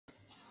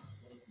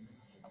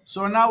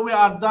So now we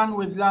are done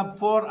with lab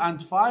 4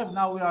 and 5.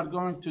 Now we are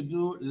going to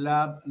do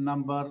lab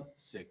number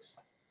 6.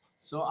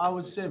 So I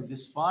will save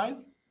this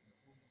file.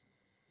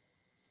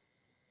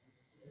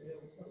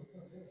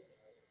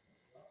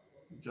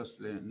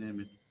 Just name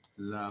it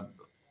lab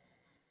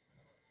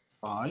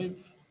 5.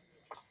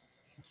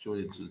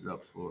 Actually, this is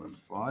lab 4 and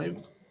 5.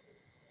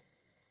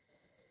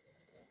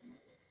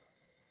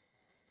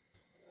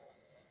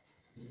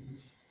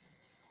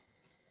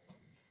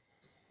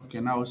 Okay,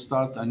 now we'll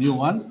start a new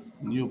one,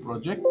 new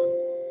project.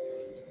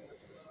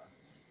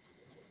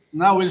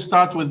 Now we'll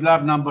start with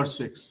lab number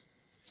 6.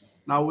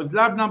 Now with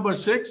lab number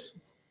 6,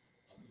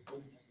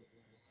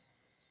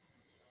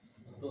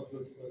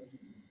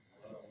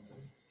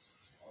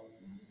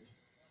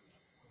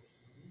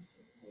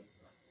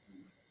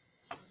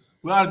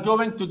 we are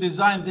going to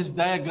design this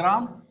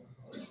diagram.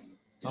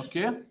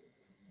 Okay.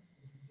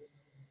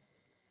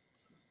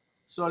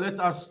 So let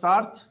us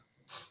start.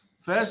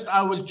 First,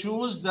 I will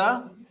choose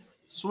the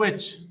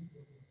switch.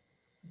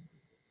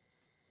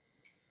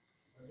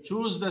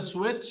 Choose the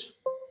switch.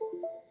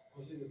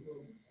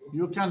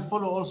 You can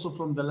follow also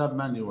from the lab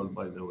manual,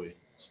 by the way.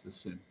 It's the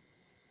same.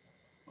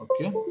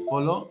 Okay,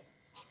 follow.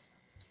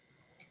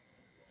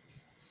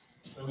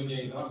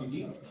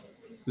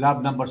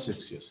 Lab number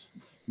 6, yes.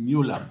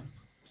 New lab.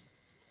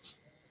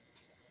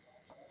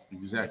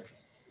 Exactly.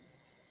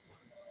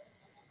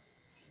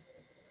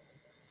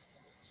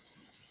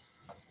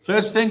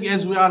 First thing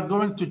is we are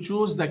going to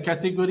choose the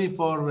category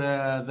for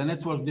the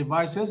network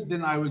devices.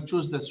 Then I will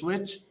choose the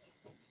switch.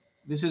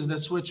 This is the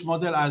switch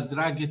model. I'll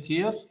drag it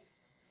here.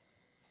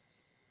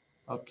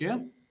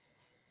 Okay.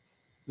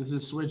 This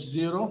is switch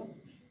 0.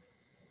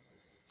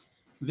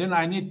 Then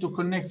I need to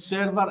connect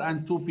server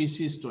and 2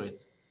 PCs to it.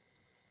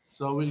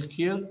 So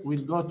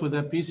we'll go to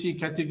the PC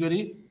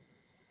category.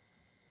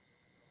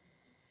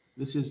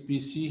 This is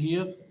PC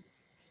here.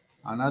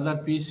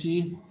 Another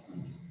PC.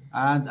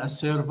 And a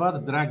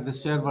server, drag the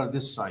server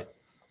this side.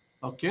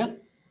 Okay.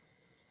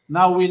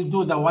 Now we'll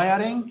do the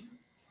wiring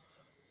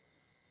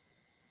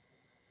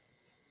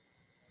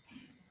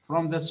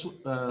from the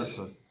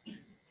sorry.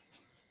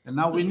 And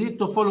now we need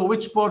to follow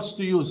which ports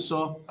to use.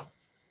 So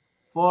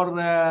for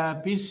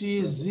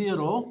PC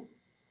 0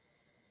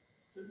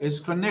 is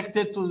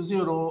connected to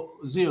 0,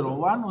 0,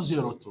 1 or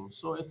 0, 2.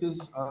 So it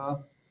is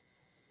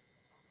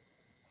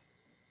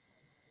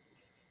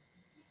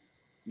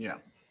yeah,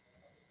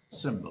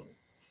 simple.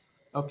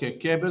 Okay,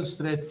 cable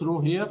straight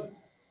through here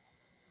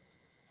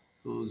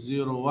to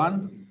 0,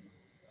 1.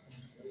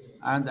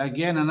 And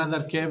again,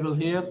 another cable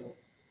here.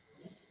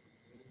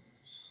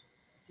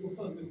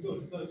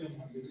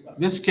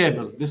 This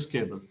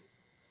cable.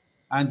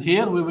 And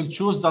here we will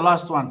choose the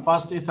last one,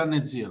 fast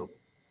Ethernet 0.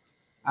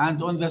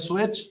 And on the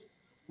switch,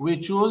 we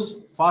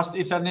choose fast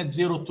Ethernet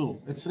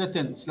 02. It's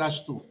written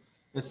 /2.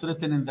 It's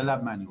written in the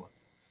lab manual.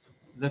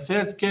 The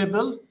third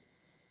cable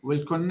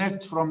will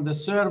connect from the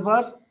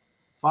server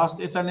fast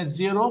Ethernet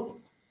 0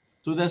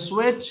 to the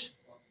switch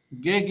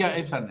Giga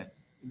Ethernet.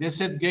 They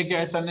said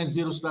Giga Ethernet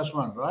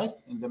 0/1, right?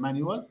 In the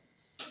manual.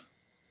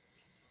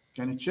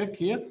 Can you check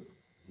here?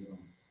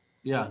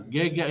 Yeah,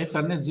 Giga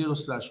Ethernet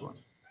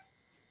 0/1.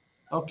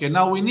 Okay,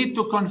 now we need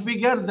to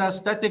configure the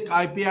static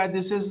IP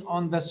addresses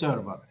on the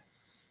server.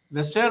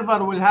 The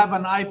server will have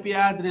an IP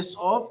address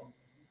of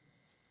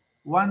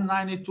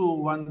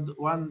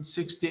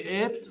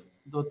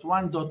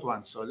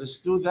 192.168.1.1. So let's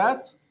do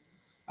that.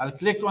 I'll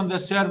click on the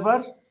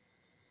server.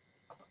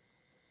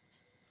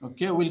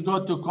 Okay, we'll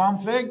go to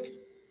config.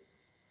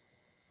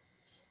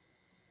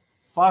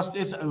 Fast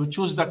Ethernet, we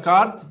choose the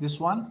card, this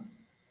one.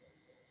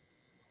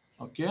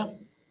 Okay.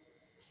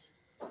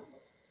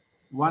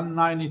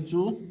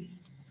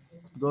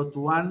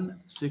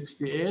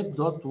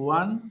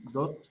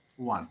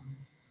 192.168.1.1.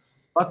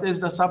 What is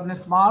the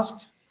subnet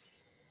mask?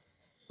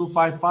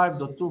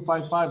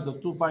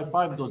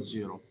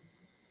 255.255.255.0.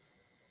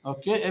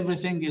 Okay,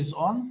 everything is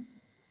on.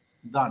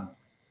 Done.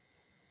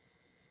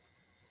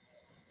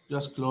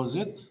 Just close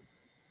it.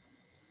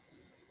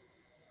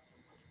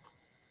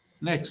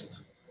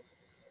 Next.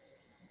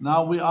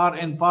 Now we are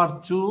in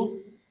part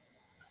 2.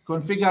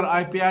 Configure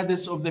IP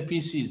address of the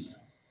PCs.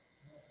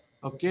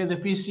 Okay, the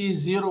PC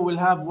 0 will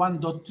have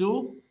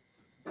 1.2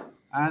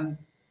 and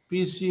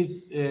PC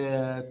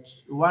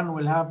 1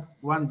 will have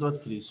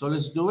 1.3. So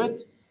let's do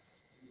it.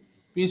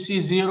 PC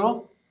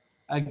 0,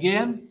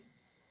 again,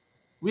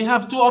 we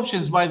have two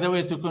options, by the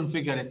way, to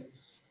configure it.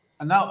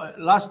 And now,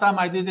 last time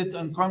I did it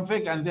on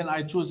config, and then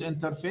I choose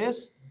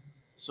interface.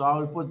 So I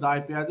will put the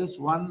IP address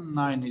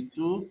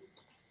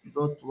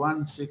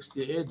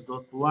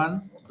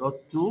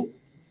 192.168.1.2.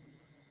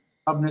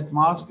 Subnet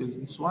mask is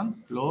this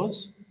one,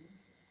 close.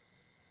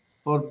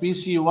 For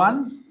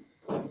PC1,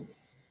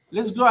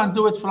 let's go and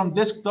do it from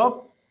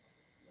desktop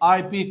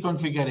IP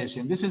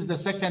configuration. This is the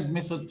second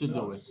method to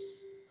do it.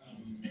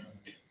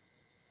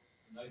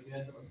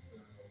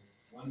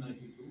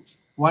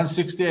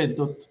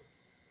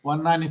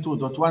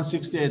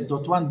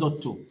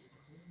 192.168.1.2.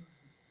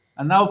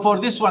 And now for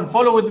this one,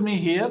 follow with me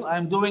here.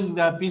 I'm doing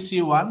the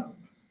PC1.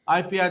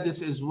 IP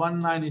address is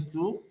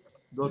 192.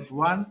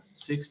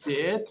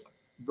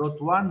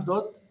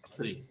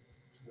 192.168.1.3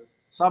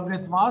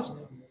 subnet mask,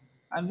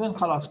 and then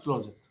خلاص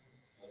close it.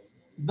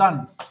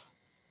 Done.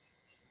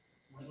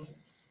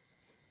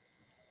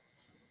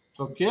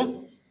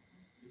 Okay.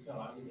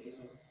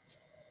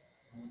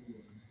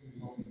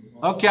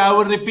 Okay, I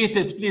will repeat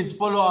it. Please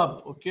follow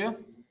up. Okay.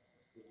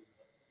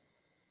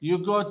 You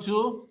go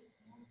to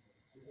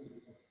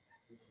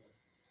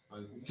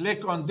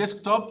click on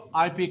desktop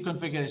IP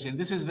configuration.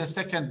 This is the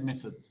second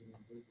method.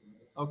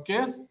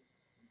 Okay.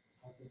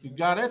 You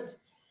got it?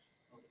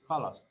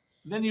 خلاص.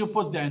 Then you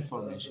put the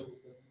information.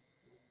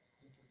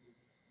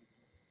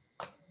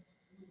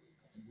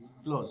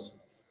 Close.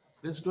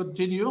 Let's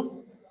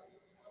continue.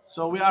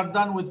 So we are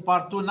done with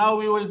part 2. Now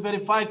we will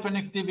verify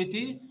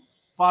connectivity.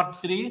 Part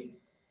 3.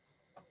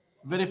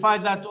 Verify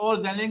that all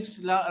the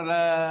links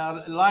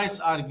lights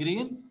are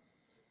green.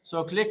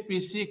 So click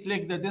PC,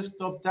 click the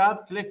desktop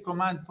tab, click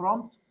command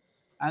prompt,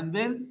 and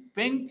then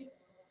ping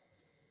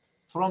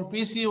from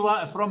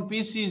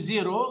PC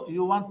 0.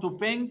 You want to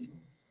ping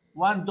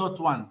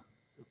 1.1.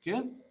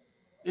 Okay,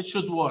 it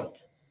should work.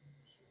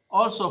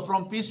 Also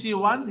from PC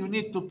 1, you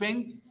need to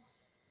ping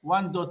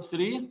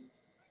 1.3.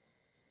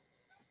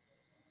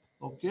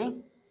 Okay.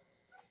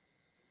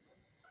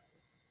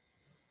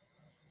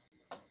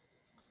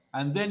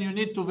 And then you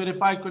need to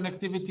verify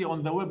connectivity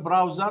on the web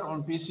browser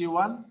on PC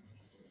 1.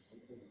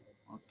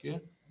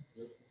 Okay.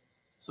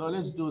 So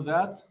let's do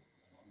that.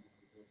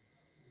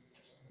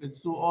 Let's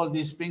do all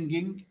this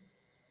pinging.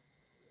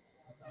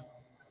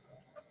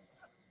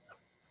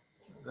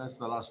 That's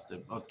the last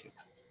step. Okay.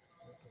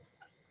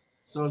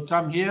 So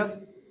come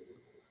here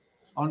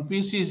on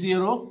PC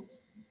 0,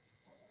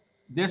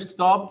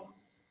 desktop,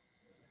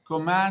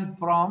 command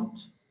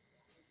prompt,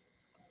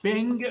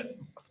 ping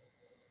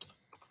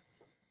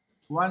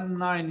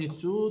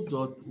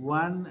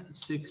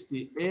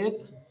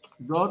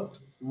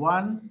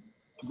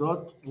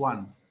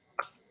 192.168.1.1.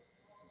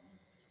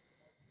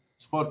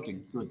 It's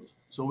working. Good.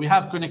 So we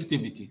have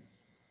connectivity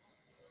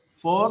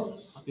for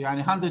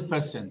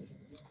 100%.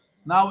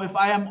 Now, if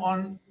I am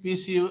on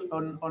PC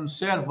on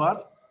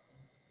server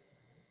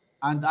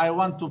and I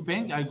want to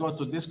ping, I go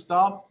to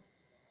desktop,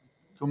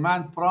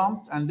 command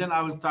prompt, and then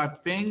I will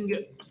type ping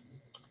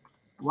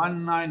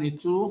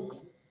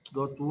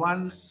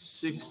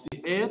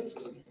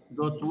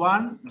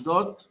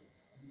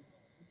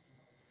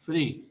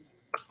 192.168.1.3.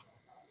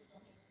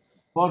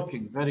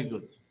 Working, very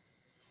good.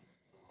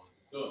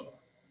 To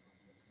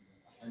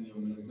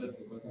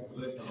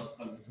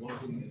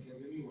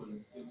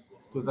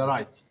the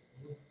right.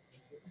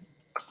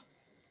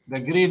 The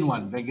green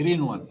one, the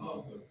green one.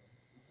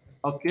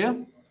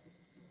 Okay,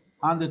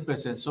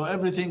 100%. So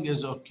everything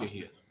is okay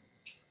here.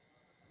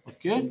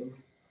 Okay.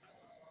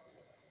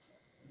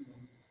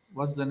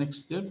 What's the next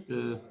step?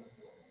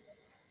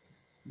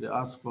 They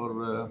ask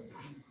for,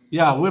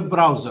 yeah, web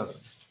browser.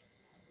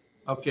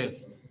 Okay.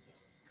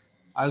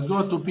 I'll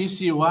go to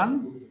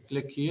PC1,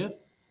 click here.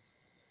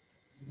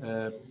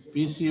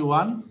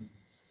 PC1.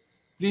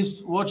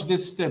 Please watch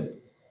this step.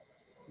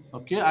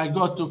 Okay, I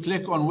go to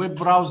click on web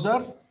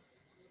browser.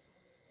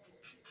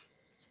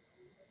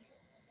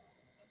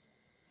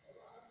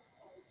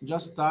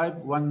 Just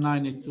type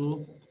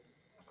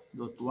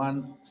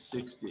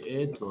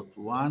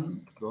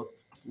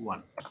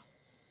 192.168.1.1.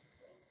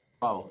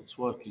 Wow, it's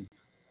working.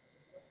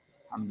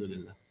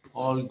 Alhamdulillah.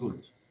 All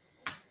good.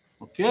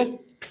 Okay.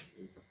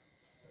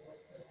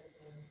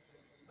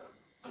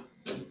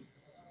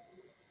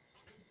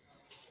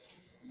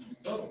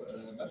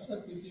 نفس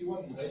البي سي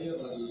 1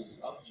 مغير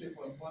الاب شيب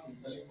 1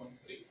 مخليه 3.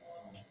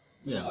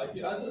 Yeah. اي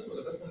بي ادرس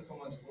ولا بس من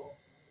كوماند برو؟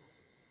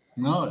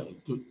 No,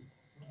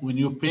 when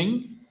you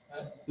ping,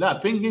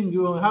 لا pinging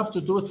you have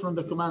to do it from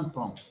the command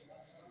prompt.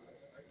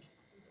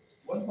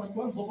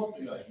 1.1 ضبط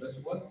وياي بس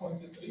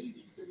 1.3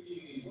 يكتب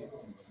لي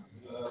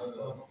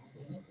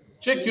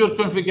check your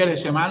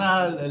configuration.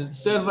 معناها the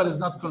server is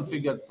not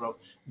configured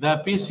properly.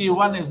 The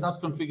PC1 is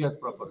not configured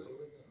properly.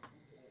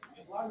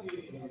 يطلع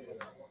لي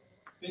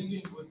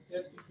pinging with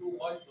 32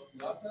 bytes of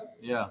data.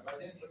 Yeah.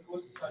 بعدين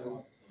request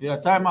timeout.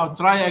 Yeah, timeout.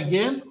 Try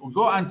again.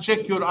 Go and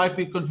check your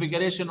IP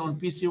configuration on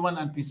PC1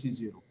 and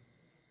PC0.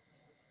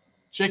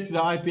 Check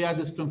the IP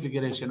address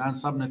configuration and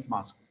subnet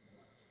mask.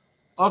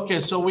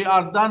 Okay, so we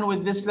are done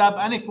with this lab.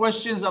 Any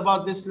questions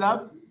about this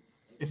lab?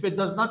 If it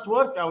does not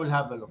work, I will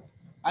have a look.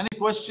 Any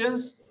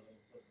questions?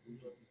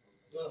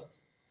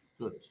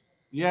 Good.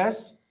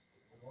 Yes?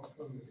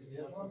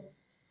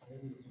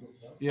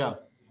 Yeah.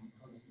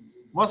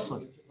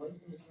 وصل.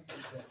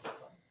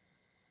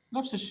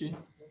 نفس الشيء.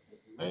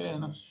 ايه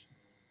نفس الشيء.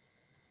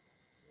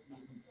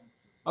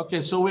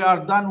 Okay, so we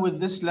are done with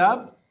this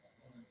lab.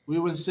 We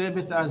will save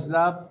it as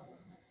lab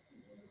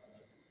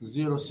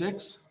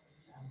 06.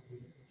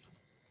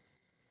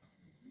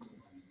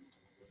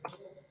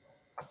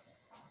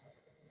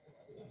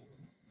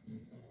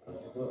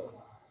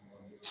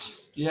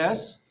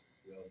 Yes.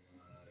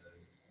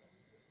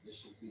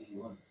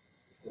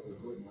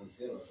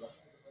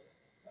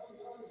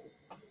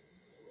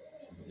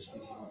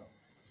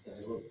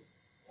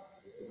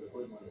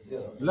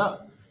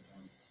 لا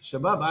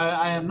Shabab,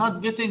 I am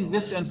not getting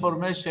this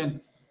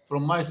information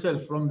from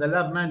myself, from the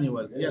lab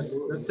manual. Yes,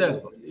 the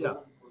self. Yeah.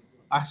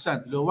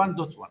 أحسنت. لو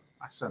 1.1.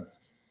 أحسنت.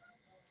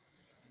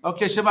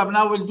 Okay, Shabab,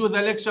 now we'll do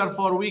the lecture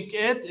for week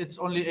 8. It's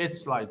only 8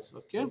 slides,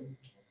 okay?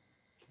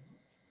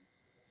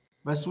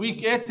 But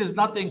week 8 is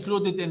not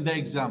included in the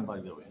exam,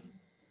 by the way.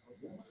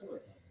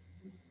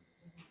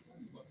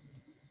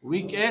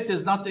 Week 8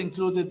 is not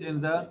included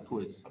in the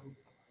quiz.